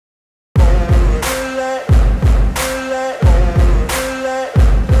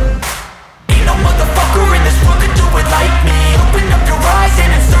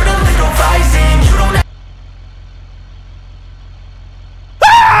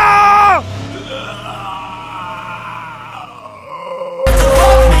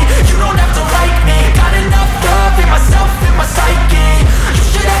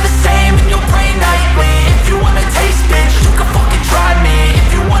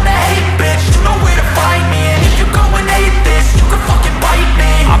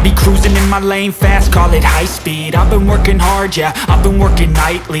my lane fast, call it high speed. I've been working hard, yeah, I've been working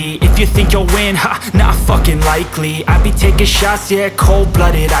nightly. If you think you'll win, ha, not fucking likely. I be taking shots, yeah,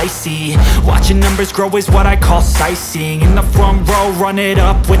 cold-blooded, icy. Watching numbers grow is what I call sightseeing. In the front row, run it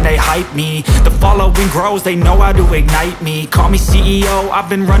up when they hype me. The following grows, they know how to ignite me. Call me CEO, I've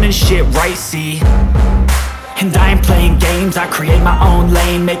been running shit right, see. And I ain't playing games, I create my own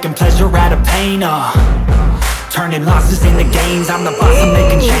lane, making pleasure out of pain, turning losses into gains. I'm the boss, I'm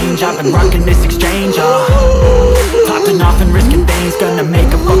making change. I've been rocking this exchange, popping off and risking things. Gonna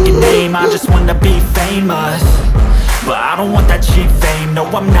make a fucking name, I just wanna be famous. But I don't want that cheap fame, no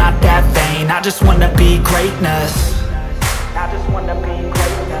I'm not that vain. I just wanna be greatness. I just wanna be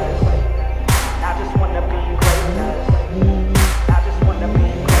greatness. I just wanna be greatness. I just wanna be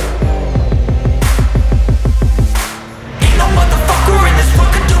greatness. Ain't no motherfucker in this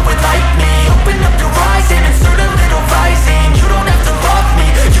world could do it like me. Open up your eyes and insert a little rising. You don't have to love me,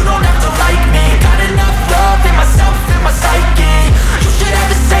 you don't have to like me. Got enough love in myself, in my psyche. You should have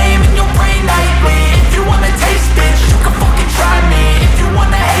the same in your brain nightly. If you wanna taste, bitch, you can fucking try me. If you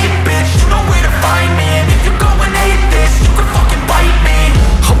wanna hate, bitch, you know where to find me. And if you go and hate this, you can fucking bite me.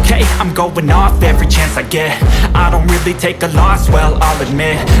 Okay, I'm going off every chance I get. I don't really take a loss, well, I'll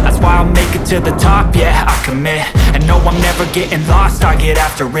admit. That's why I'll make it to the top, yeah, I commit. And no, I'm never getting lost, I get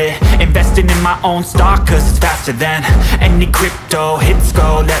after it. Investing in my own stock, cause it's faster than any crypto hits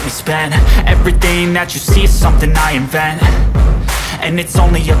go, let me spend. Everything that you see is something I invent, and it's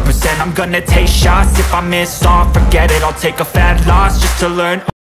only a percent. I'm gonna take shots, if I miss all, forget it. I'll take a fat loss just to learn.